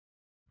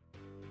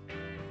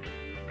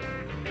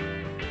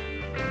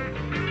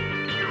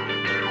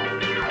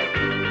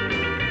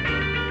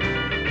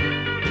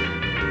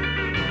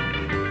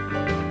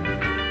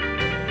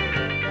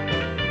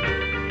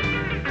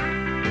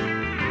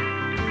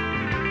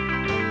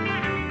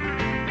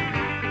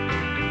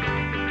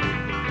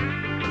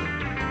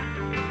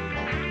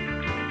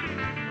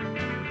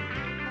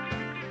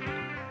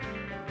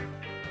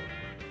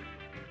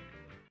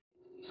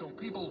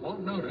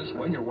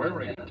when you're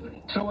wearing it.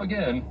 So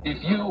again,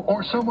 if you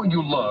or someone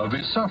you love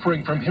is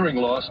suffering from hearing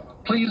loss,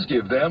 please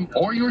give them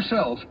or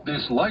yourself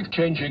this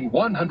life-changing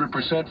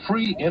 100%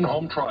 free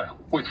in-home trial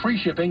with free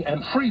shipping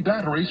and free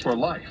batteries for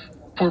life.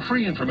 For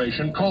free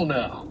information, call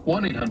now.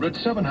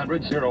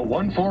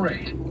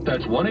 1-800-700-0148.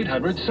 That's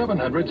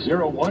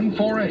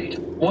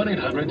 1-800-700-0148.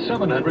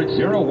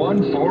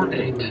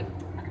 1-800-700-0148.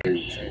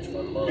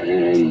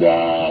 And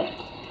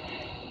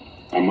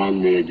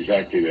among the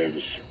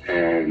executives,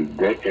 and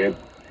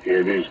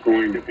it is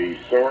going to be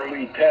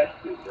sorely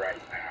tested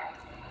right now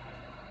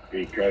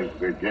because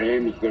the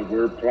games that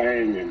we're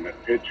playing and the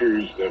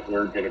pitchers that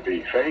we're going to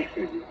be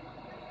facing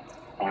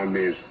on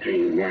this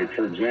team, like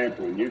for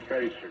example, when you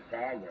face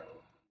Chicago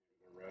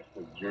the rest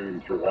of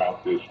June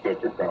throughout this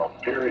difficult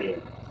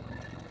period,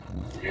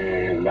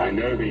 and I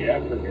know the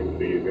effort will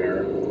be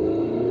there,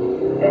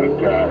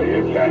 but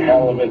it's a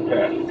hell of a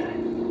test.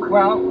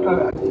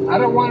 Well, I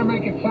don't want to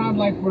make it sound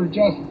like we're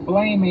just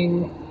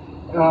blaming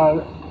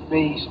the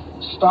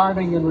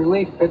starting and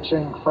relief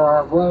pitching for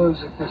our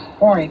woes at this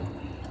point.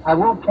 I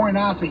will point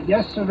out that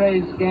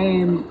yesterday's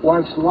game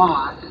was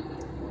lost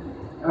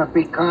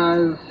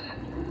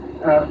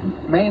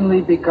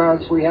mainly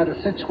because we had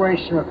a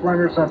situation with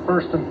runners on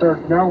first and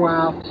third, no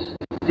outs,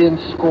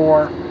 didn't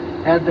score,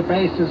 had the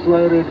bases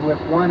loaded with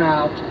 1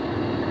 out,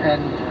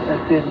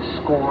 and didn't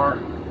score.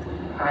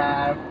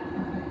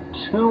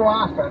 Too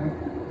often,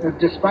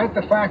 despite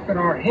the fact that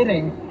our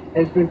hitting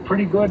has been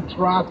pretty good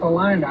throughout the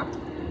lineup,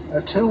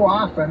 too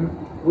often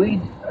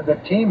the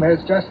team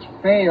has just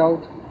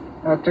failed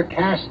to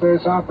cash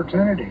those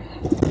opportunities.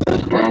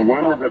 Well,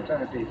 one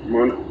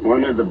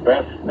of the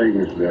best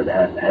things that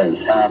has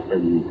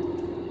happened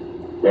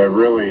that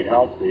really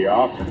helped the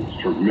offense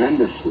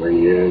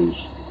tremendously is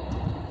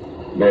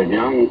that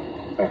Young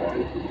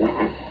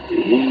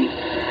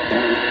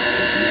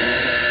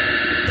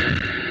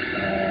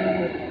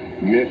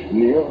missed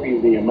nearly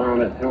the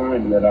amount of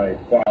time that I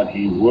thought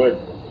he would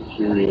with the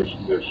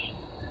seriousness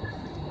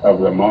of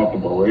the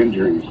multiple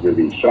injuries that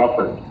he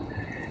suffered.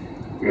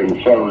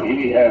 And so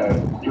he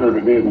had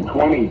driven in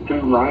 22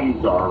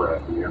 runs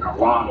already, and a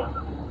lot of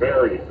them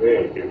very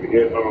big and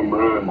hit home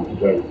runs.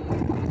 So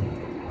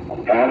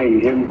adding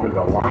him to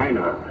the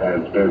lineup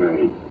has been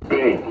a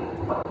big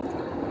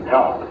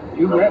help.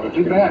 What's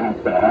going to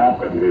have to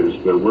happen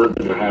is that we're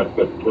going to have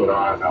to put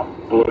on a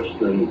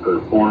blistering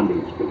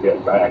performance to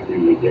get back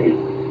in the game.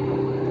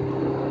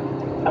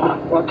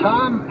 Well,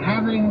 Tom,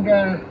 having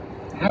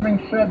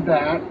said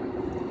that,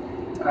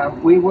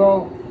 we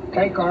will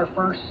take our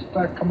first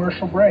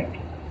commercial break.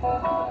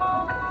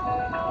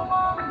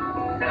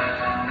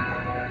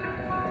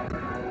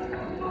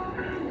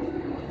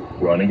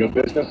 Running a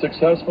business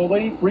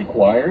successfully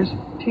requires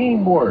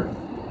teamwork.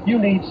 You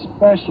need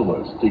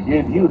specialists to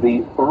give you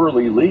the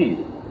early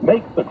lead,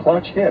 make the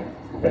clutch hit,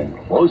 and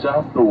close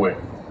out the win.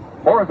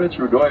 Horowitz,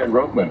 Rudoy &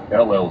 Rothman,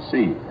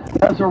 LLC,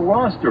 has a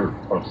roster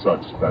of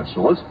such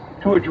specialists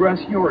to address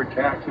your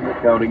tax and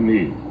accounting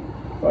needs.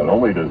 Not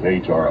only does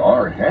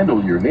HRR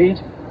handle your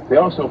needs, they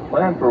also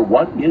plan for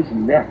what is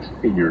next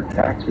in your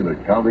tax and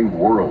accounting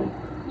world,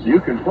 so you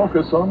can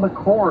focus on the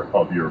core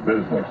of your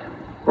business.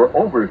 For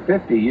over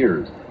 50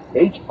 years,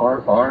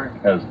 HRR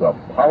has the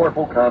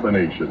powerful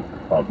combination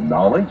of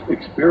knowledge,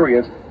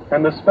 experience,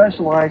 and the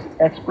specialized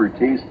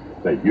expertise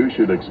that you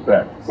should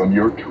expect from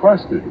your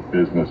trusted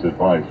business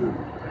advisor.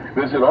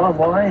 Visit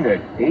online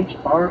at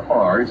hrrcpa.com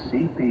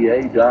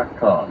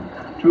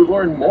to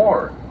learn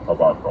more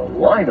about the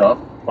lineup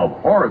of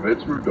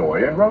Horowitz,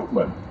 Rudoy &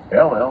 Rothman,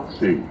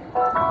 LLC.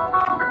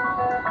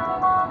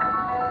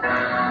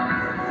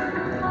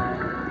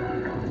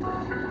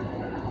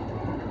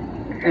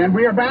 And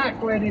we are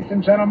back, ladies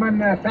and gentlemen.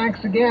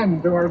 Thanks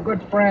again to our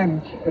good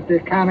friends at the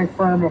accounting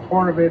firm of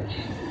Horowitz,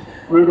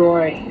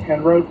 Rudoy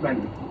 &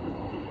 Rothman.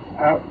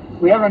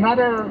 We have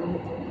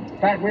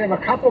a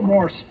couple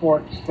more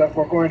sports that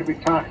we're going to be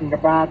talking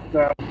about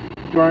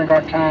during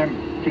our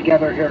time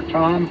together here,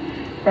 Tom.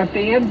 But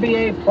the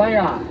NBA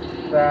playoffs,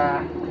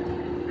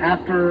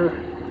 after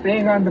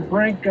being on the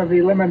brink of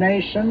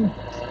elimination,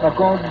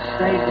 Golden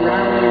State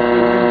rallied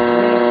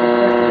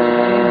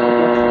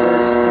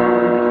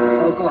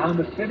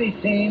Oklahoma City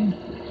team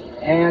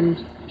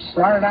and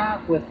started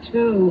out with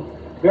 2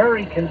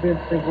 very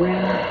convincing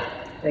wins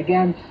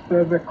against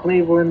the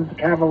Cleveland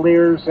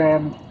Cavaliers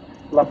and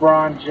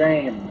LeBron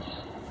James.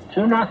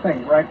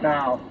 2-0 right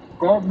now.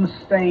 Golden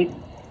State,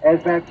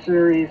 as that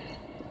series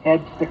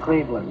heads to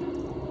Cleveland.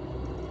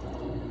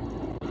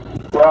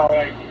 Well,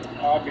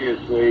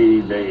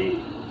 obviously the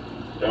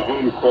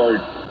home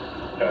court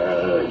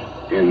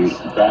in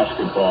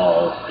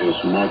basketball is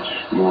much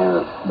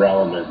more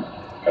relevant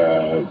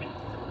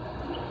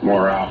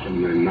more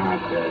often than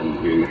not than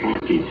in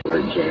hockey, for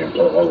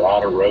example. A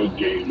lot of road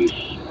games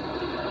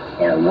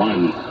are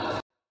won.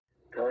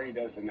 Curry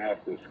doesn't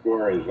have to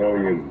score a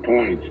zillion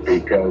points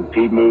because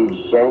he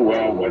moves so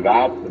well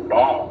without the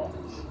ball.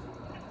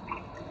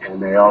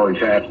 And they always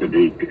have to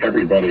be,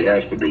 everybody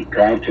has to be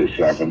conscious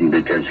of him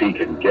because he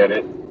can get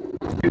it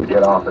and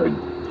get off a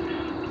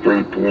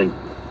 3-point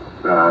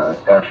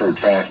effort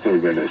faster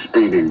than a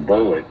speeding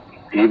bullet.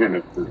 Even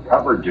if the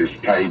coverage is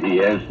tight, he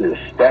has this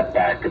step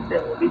back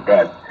ability.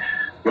 But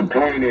the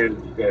point is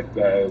that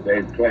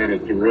they've played a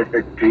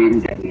terrific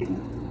team game,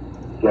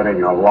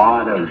 getting a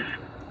lot of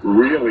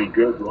really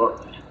good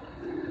looks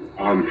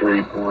on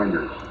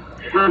three-pointers.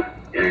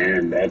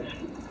 And that's,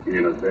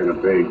 been a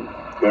big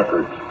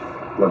difference.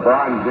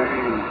 LeBron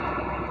James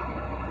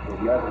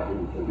will never be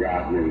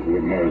forgotten as the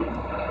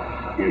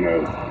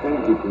most,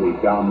 physically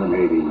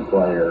dominating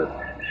player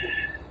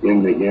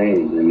in the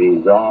game. And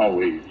he's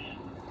always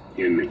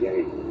in the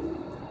game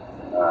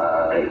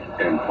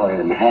and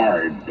playing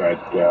hard. But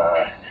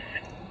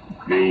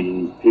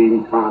the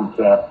team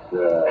concept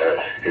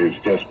has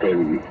just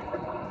been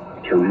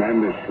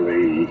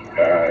tremendously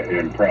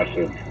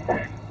impressive,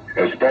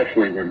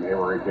 especially when they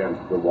were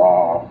against the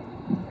wall,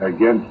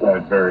 against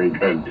that very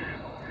good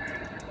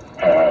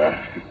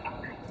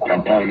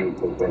opponent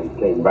that they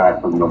came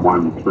back from the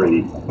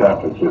 1-3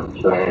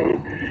 deficit. So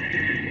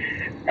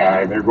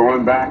they're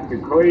going back to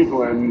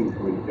Cleveland,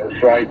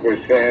 just like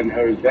with San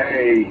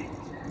Jose.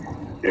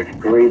 If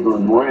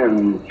Cleveland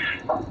wins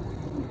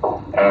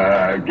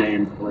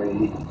Game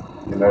 3,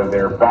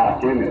 they're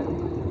back in it.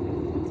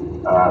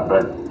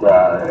 But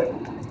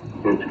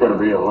it's going to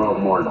be a little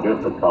more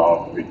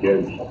difficult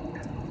against,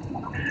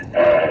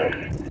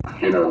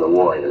 the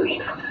Warriors.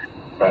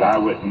 But I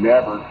would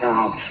never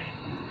count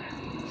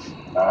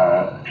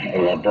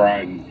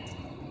LeBron's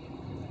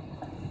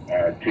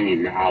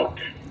team out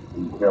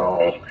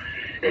until,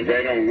 if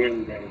they don't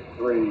win Game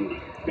 3,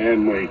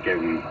 then we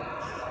can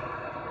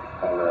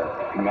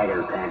have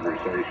another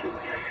conversation.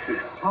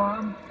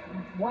 Tom,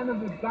 one of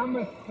the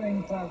dumbest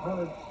things I've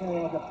heard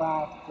said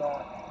about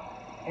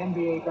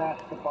NBA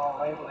basketball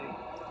lately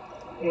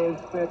is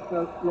that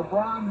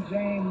LeBron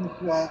James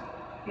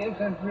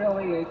isn't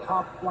really a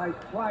top-flight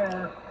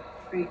player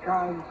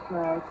because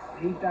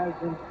he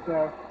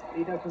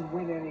doesn't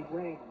win any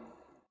rings.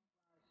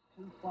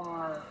 Too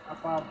far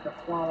above the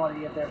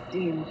quality of their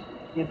teams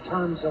in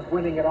terms of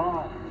winning it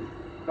all.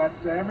 But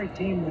every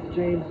team that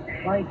James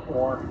played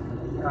for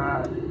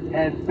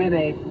has been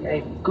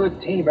a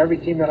good team. Every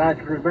team that I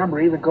can remember,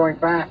 even going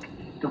back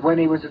to when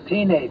he was a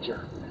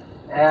teenager.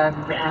 And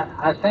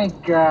I think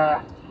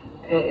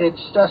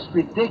it's just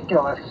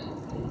ridiculous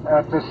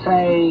to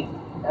say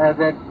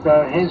that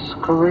his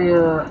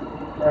career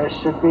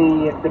should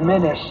be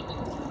diminished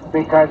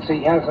because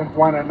he hasn't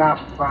won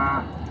enough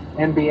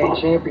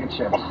NBA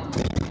championships.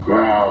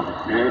 Well,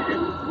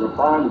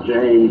 LeBron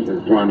James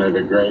is one of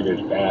the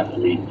greatest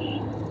athletes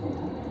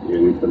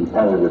in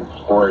competitive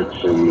sports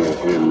in this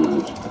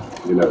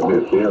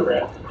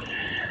era.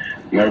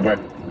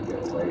 Nobody can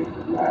get away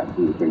from that.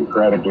 He's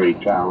incredibly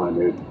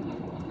talented.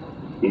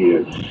 He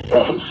is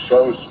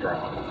so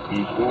strong.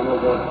 He's one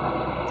of the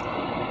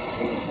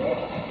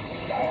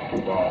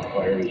basketball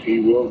players. He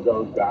will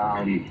go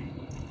down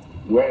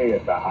way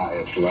at the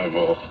highest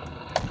level,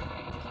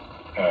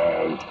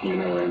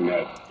 in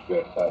that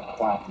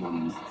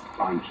platinum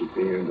punch at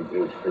the end of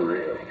his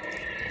career.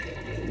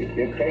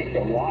 It takes a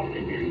lot to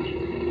get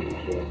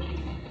championships.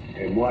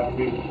 And what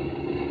he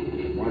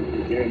once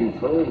again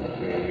proves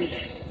is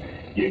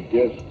you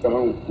just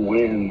don't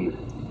win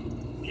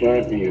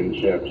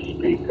championships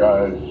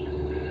because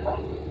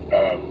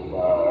of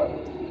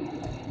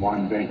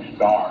one big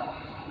star.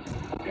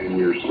 And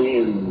you're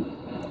seeing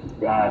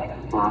that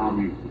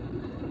from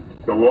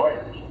the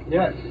Warriors.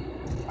 Yes.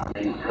 I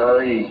mean,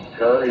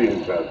 Curry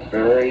is a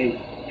very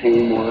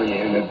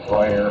team-oriented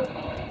player,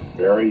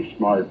 very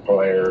smart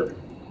player,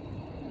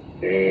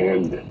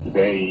 and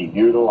they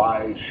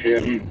utilize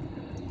him.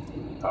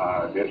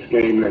 This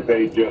game that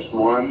they just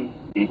won,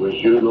 he was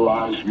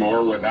utilized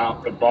more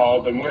without the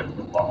ball than with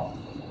the ball.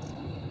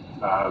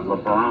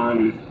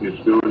 LeBron is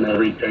doing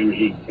everything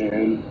he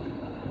can.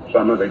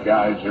 Some of the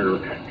guys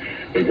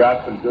they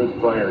got some good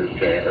players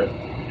there,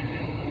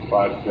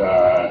 but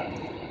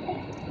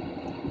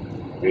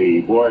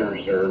the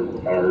Warriors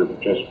are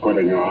just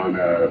putting on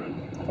a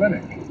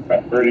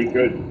pretty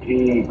good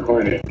team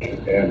clinic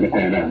and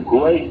a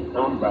great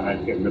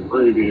comeback in the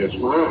previous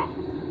round.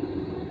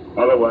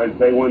 Otherwise,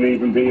 they wouldn't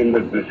even be in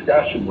the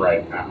discussion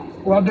right now.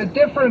 Well, the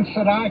difference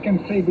that I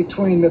can see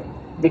between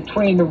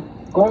the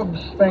Golden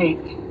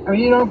State, I mean,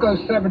 you don't go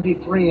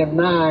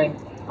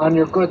 73-9 on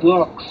your good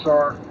looks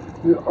or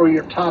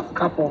your top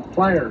couple of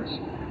players.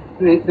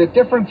 The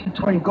difference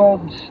between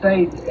Golden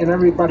State and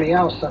everybody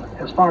else,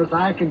 as far as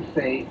I can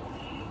see,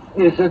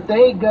 is that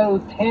they go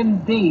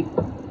 10 deep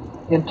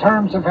in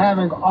terms of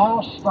having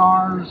all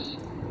stars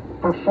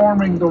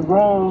performing the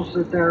roles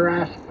that they're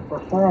asked to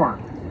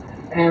perform.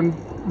 And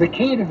the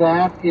key to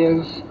that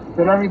is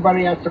that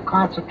everybody has to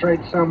concentrate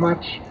so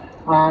much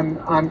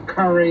on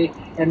Curry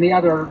and the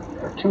other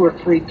 2 or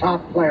 3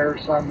 top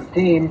players on the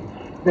team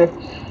that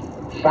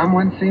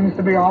someone seems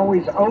to be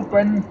always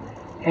open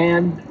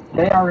and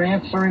they are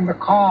answering the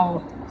call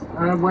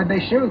when they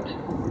shoot.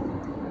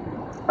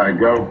 I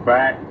go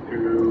back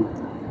to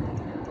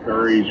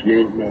Curry's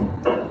movement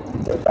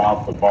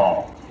without the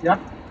ball. Yep.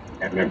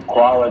 And the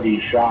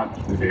quality shots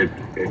that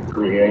it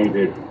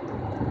created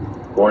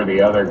for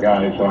the other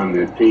guys on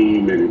the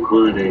team,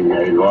 including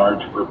a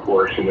large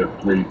proportion of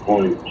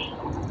 3-pointers.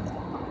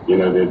 You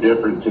know, the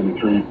difference in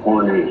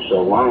 3-pointers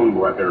alone,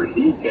 whether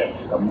he gets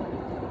them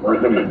or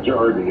the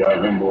majority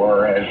of them,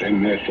 or as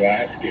in this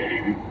last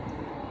game,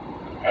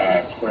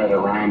 spread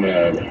around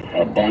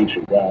a bunch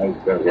of guys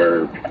that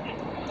were,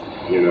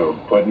 you know,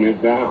 putting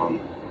it down.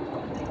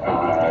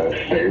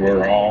 They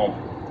were all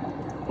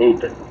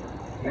hooping.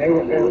 It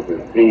was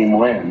a team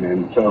win.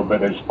 And so,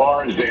 but as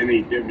far as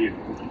any diminution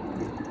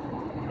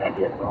of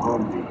it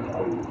on,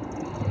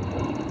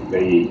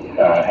 they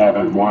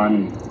haven't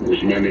won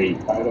as many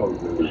titles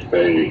as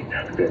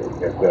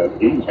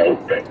he's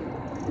hoping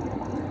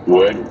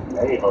would.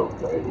 They hope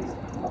they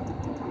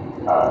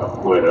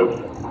would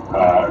have.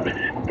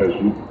 Does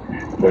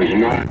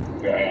not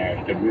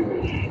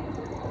diminish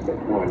the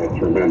kind of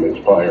tremendous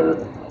player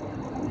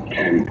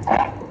and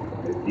that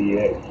he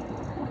is.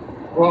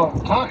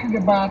 Well, talking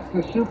about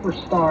the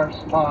superstars,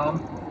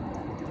 Tom,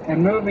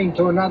 and moving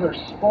to another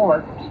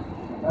sport,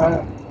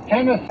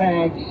 tennis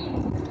has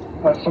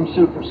some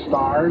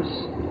superstars.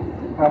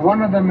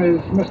 One of them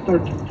is Mr.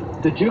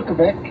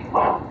 Djokovic.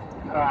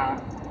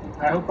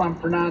 I hope I'm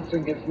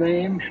pronouncing his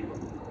name.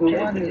 Who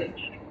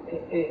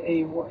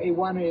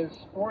won his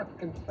fourth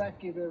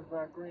consecutive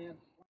Grand Slam.